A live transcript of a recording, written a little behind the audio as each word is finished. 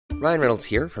Ryan Reynolds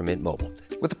here from Mint Mobile.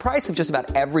 With the price of just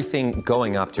about everything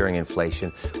going up during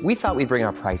inflation, we thought we'd bring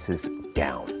our prices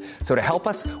down. So to help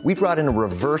us, we brought in a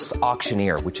reverse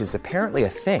auctioneer, which is apparently a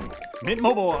thing. Mint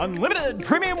Mobile Unlimited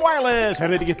Premium Wireless. How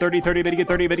to get 30, 30, bit to get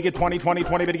 30, bit to get 20, 20,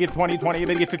 20, bit to get 20, 20,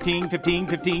 bit to get 15, 15,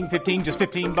 15, 15, just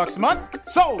 $15 a month?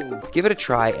 Sold! Give it a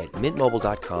try at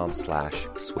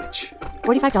mintmobile.com/switch.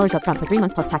 $45 up front for 3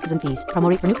 months plus taxes and fees. Promo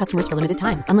rate for new customers for limited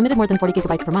time. Unlimited more than 40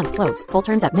 gigabytes per month. Slows full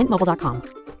terms at mintmobile.com.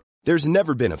 There's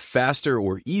never been a faster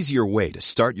or easier way to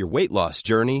start your weight loss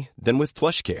journey than with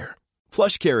PlushCare.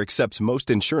 PlushCare accepts most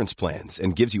insurance plans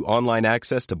and gives you online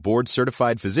access to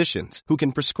board-certified physicians who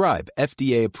can prescribe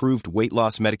FDA-approved weight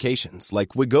loss medications like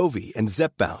Wegovy and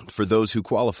Zepbound for those who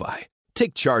qualify.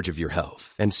 Take charge of your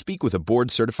health and speak with a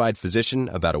board-certified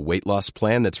physician about a weight loss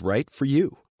plan that's right for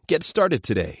you. Get started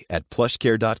today at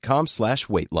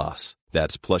plushcare.com/weight loss.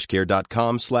 That's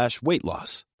plushcare.com/weight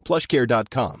loss.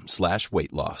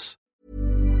 plushcare.com/weight loss.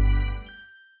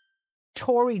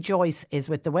 Tori Joyce is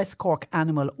with the West Cork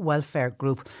Animal Welfare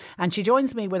Group, and she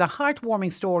joins me with a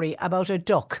heartwarming story about a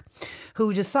duck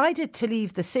who decided to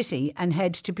leave the city and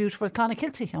head to beautiful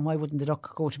Clonakilty. And why wouldn't the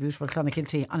duck go to beautiful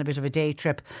Clonakilty on a bit of a day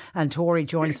trip? And Tori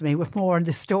joins me with more on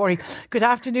this story. Good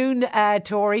afternoon,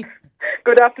 Tori.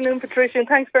 Good afternoon, Patricia, and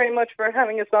thanks very much for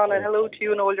having us on, and hello to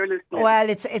you and all your listeners. Well,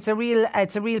 it's a real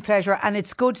pleasure, and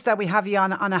it's good that we have you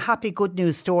on a happy good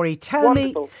news story. Tell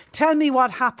me what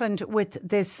happened with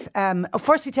this.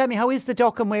 Firstly, tell me, how is the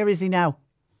duck and where is he now?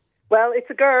 Well,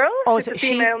 it's a girl. Oh, it's a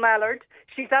female mallard.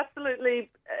 She's absolutely,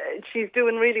 she's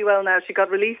doing really well now. She got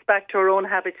released back to her own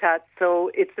habitat, so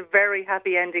it's a very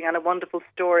happy ending and a wonderful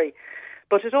story.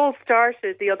 But it all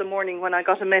started the other morning when I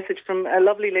got a message from a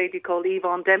lovely lady called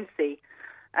Yvonne Dempsey.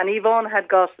 And Yvonne had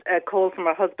got a call from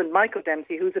her husband, Michael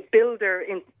Dempsey, who's a builder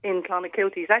in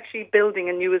Clonakilty. He's actually building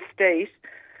a new estate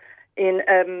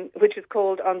which is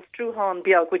called on Struhan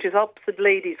Biog, which is opposite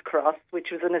Ladies Cross,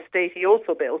 which was an estate he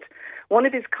also built. One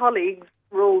of his colleagues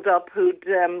rolled up who'd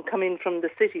come in from the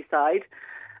city side,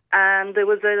 and there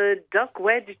was a duck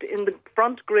wedged in the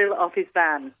front grille of his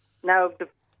van. Now,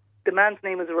 the man's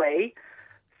name was Ray.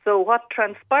 So what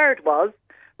transpired was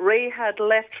Ray had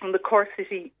left from the Cork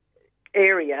City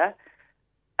area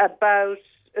about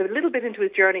a little bit into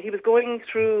his journey. He was going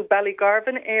through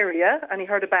Ballygarvan area and he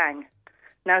heard a bang.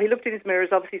 Now he looked in his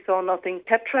mirrors, obviously saw nothing,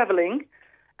 kept travelling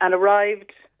and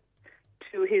arrived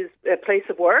to his place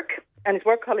of work. And his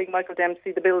work colleague, Michael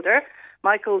Dempsey, the builder,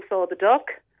 Michael saw the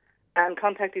duck and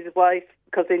contacted his wife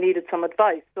because they needed some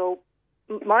advice. So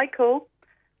Michael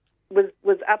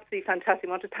was absolutely fantastic.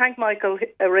 I want to thank Michael,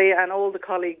 Ray and all the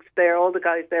colleagues there, all the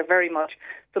guys there very much.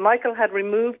 So Michael had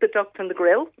removed the duck from the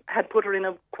grill, had put her in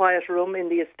a quiet room in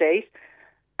the estate,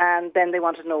 and then they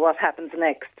wanted to know what happens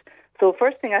next. So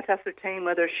first thing I had to ascertain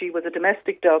whether she was a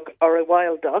domestic duck or a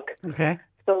wild duck. Okay.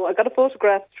 So I got a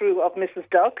photograph through of Mrs.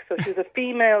 Duck. So she's a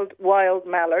female wild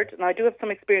mallard, and I do have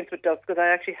some experience with ducks because I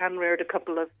actually hand reared a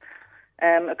couple of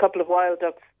wild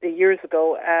ducks years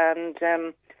ago, and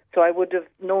so I would have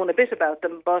known a bit about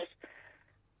them, but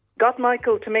got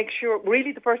Michael to make sure,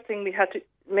 really the first thing we had to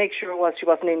make sure was she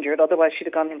wasn't injured, otherwise she'd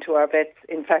have gone into our vets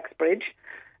in Faxbridge.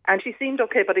 And she seemed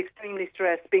okay, but extremely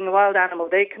stressed. Being a wild animal,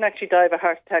 they can actually die of a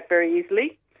heart attack very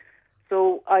easily.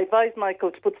 So I advised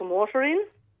Michael to put some water in,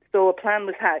 so a plan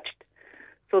was hatched.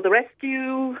 So the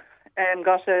rescue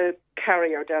got a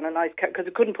carrier down, a nice because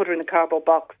we couldn't put her in a cardboard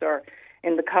box or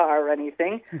in the car or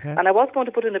anything. Okay. And I was going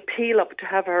to put an appeal up to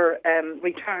have her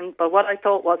returned, but what I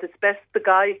thought was it's best the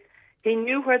guy, he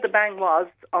knew where the bang was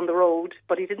on the road,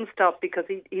 but he didn't stop because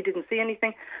he didn't see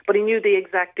anything, but he knew the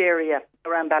exact area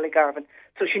around Ballygarvan.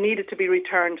 So she needed to be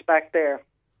returned back there.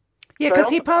 Yeah, because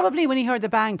he probably, when he heard the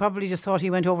bang, probably just thought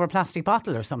he went over a plastic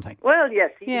bottle or something. Well,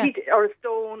 yes, or a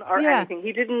stone or anything.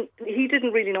 He didn't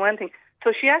really know anything.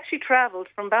 So she actually travelled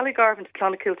from Ballygarvan to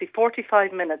Clonakilty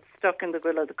 45 minutes stuck in the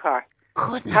grill of the car.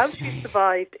 Goodness How she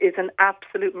survived is an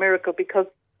absolute miracle because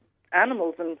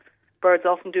animals and birds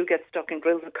often do get stuck in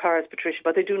grills of cars, Patricia,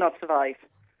 but they do not survive.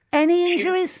 Any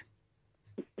injuries?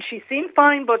 She seemed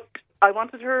fine, but I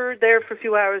wanted her there for a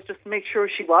few hours just to make sure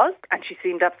she was, and she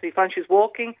seemed absolutely fine. She was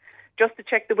walking just to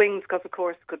check the wings because, of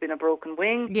course, it could have been a broken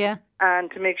wing. Yeah. And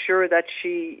to make sure that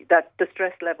the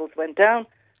stress levels went down.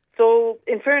 So,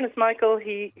 in fairness, Michael,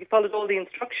 he followed all the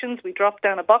instructions. We dropped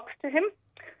down a box to him.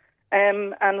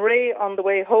 And Ray on the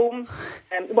way home,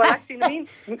 he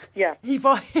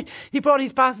brought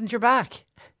his passenger back.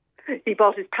 He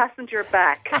bought his passenger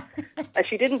back.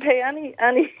 She didn't pay any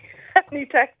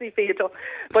taxi fee at all.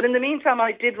 But in the meantime,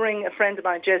 I did ring a friend of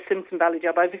mine, Jez Simpson,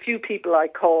 Ballyjob. I have a few people I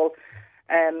call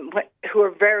who are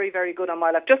very, very good on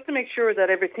wildlife, just to make sure that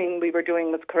everything we were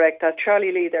doing was correct.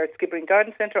 Charlie Lee there at Skibbereen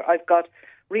Garden Centre. I've got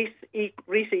Reese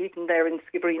Eaton there in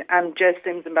Skibbereen and Jess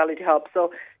Sims in Ballydehob.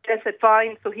 So Jess said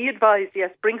fine. So he advised,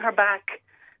 yes, bring her back.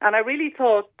 And I really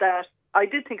thought that, I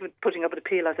did think of putting up an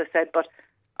appeal, as I said, but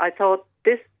I thought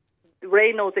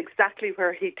Ray knows exactly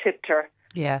where he tipped her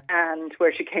and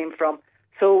where she came from.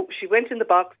 So she went in the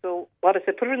box. So what I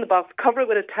said, put her in the box, cover it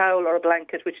with a towel or a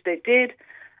blanket, which they did.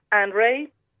 And Ray,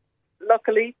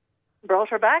 luckily, brought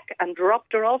her back and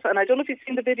dropped her off. And I don't know if you've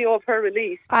seen the video of her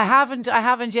release. I haven't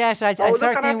yet. I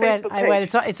certainly will. I will.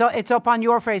 It's up on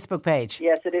your Facebook page.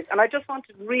 Yes, it is. And I just want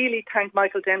to really thank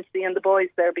Michael Dempsey and the boys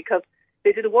there, because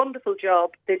they did a wonderful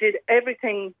job. They did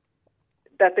everything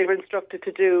that they were instructed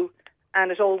to do,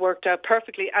 and it all worked out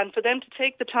perfectly. And for them to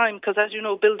take the time, because as you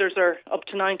know, builders are up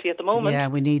to 90 at the moment. Yeah,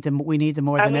 we need them. We need them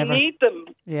more than ever. And we need them.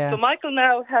 Yeah. So Michael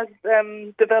now has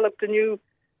developed a new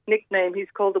nickname. He's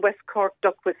called the West Cork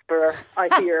Duck Whisperer, I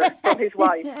hear, from his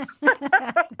wife.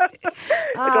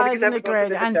 Isn't it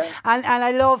great? And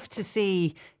I love to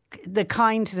see the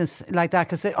kindness like that,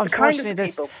 because unfortunately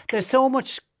there's so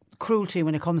much cruelty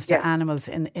when it comes to animals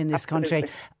in this country.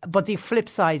 But the flip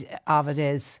side of it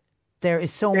is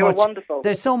there's so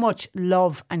much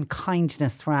love and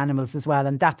kindness for animals as well,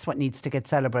 and that's what needs to get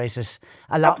celebrated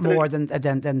a lot more than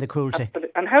the cruelty.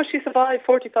 Absolutely. And how she survived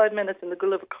 45 minutes in the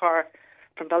gull of a car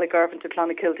from Ballygarvan to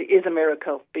Clonakilty is a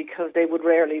miracle, because they would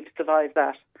rarely survive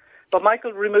that. But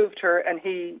Michael removed her, and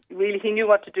he knew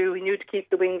what to do. He knew to keep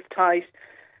the wings tight,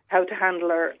 how to handle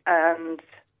her, and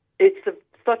it's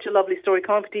such a lovely story.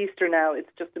 Coming up to Easter now, it's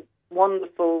just a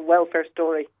wonderful welfare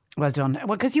story. Well done.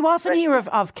 Well, because you often hear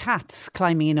of cats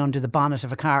climbing in under the bonnet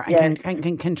of a car and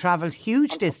can travel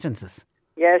huge distances.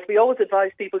 Yes, we always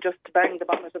advise people just to bang the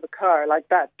bonnet of a car like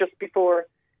that just before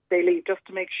they leave, just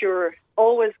to make sure.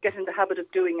 Always get in the habit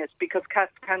of doing it, because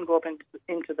cats can go up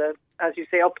into the, as you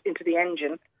say, up into the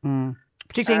engine.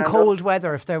 Particularly in cold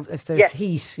weather, if there's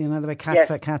heat, you know, the way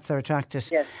cats are attracted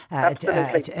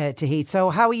to heat. So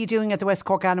how are you doing at the West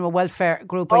Cork Animal Welfare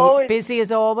Group? Are you busy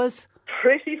as always?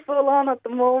 Pretty full on at the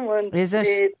moment. Is it?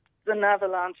 It's an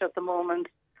avalanche at the moment.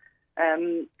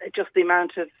 Just the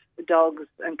amount of dogs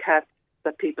and cats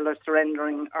that people are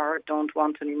surrendering or don't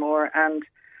want anymore. And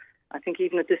I think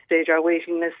even at this stage our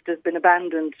waiting list has been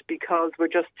abandoned, because we're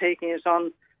just taking it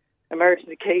on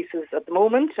emergency cases at the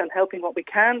moment and helping what we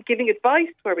can, giving advice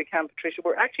where we can, Patricia.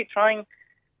 We're actually trying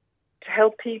to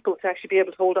help people to actually be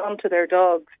able to hold on to their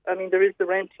dogs. I mean, there is the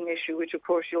renting issue, which of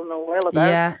course you'll know well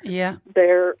about. Yeah.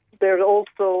 There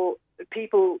also,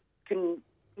 people can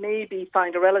maybe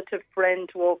find a relative friend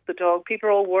to walk the dog. People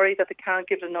are all worried that they can't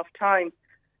give it enough time.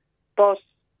 But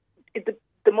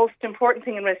the most important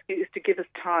thing in rescue is to give us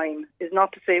time, is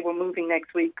not to say we're moving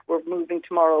next week, we're moving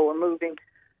tomorrow, we're moving.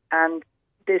 And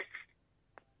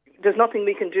there's nothing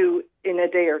we can do in a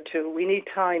day or two. We need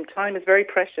time. Time is very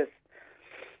precious.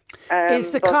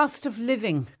 Is the cost of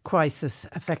living crisis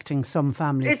affecting some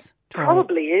families? It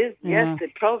probably is. Yes,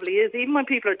 it probably is. Even when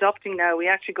people are adopting now, we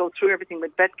actually go through everything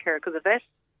with vet care, because a vet,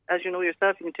 as you know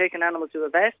yourself, you can take an animal to a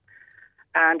vet,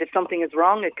 and if something is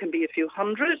wrong, it can be a few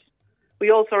hundred. We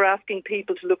also are asking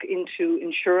people to look into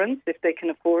insurance if they can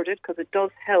afford it, because it does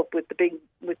help with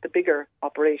the bigger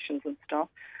operations and stuff.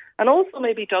 And also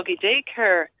maybe doggy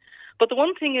daycare. But the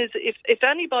one thing is, if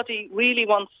anybody really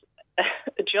wants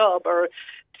a job or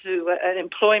an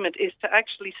employment, is to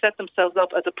actually set themselves up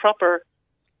as a proper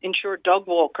insured dog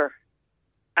walker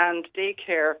and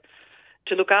daycare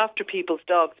to look after people's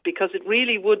dogs, because there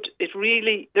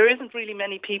isn't really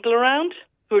many people around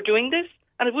who are doing this.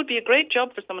 And it would be a great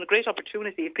job for someone, a great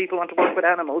opportunity if people want to work with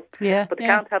animals. But they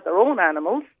can't have their own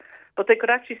animals, but they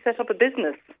could actually set up a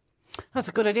business. That's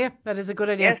a good idea. That is a good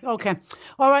idea. Yes. Okay.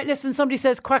 All right, listen, somebody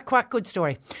says quack, quack, good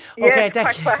story. Okay,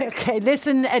 yes, quack. Okay,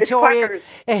 listen, Tori.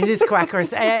 It is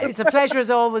quackers. It's a pleasure as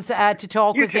always to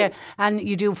talk with you. And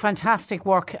you do fantastic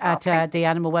work at the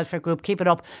Animal Welfare Group. Keep it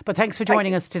up. But thanks for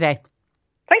joining us today.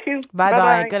 Thank you.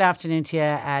 Bye-bye. Good afternoon to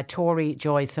you, Tori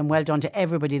Joyce, and well done to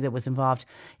everybody that was involved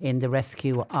in the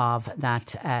rescue of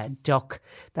that duck,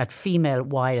 that female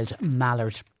wild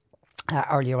mallard.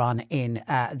 Earlier on in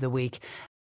the week.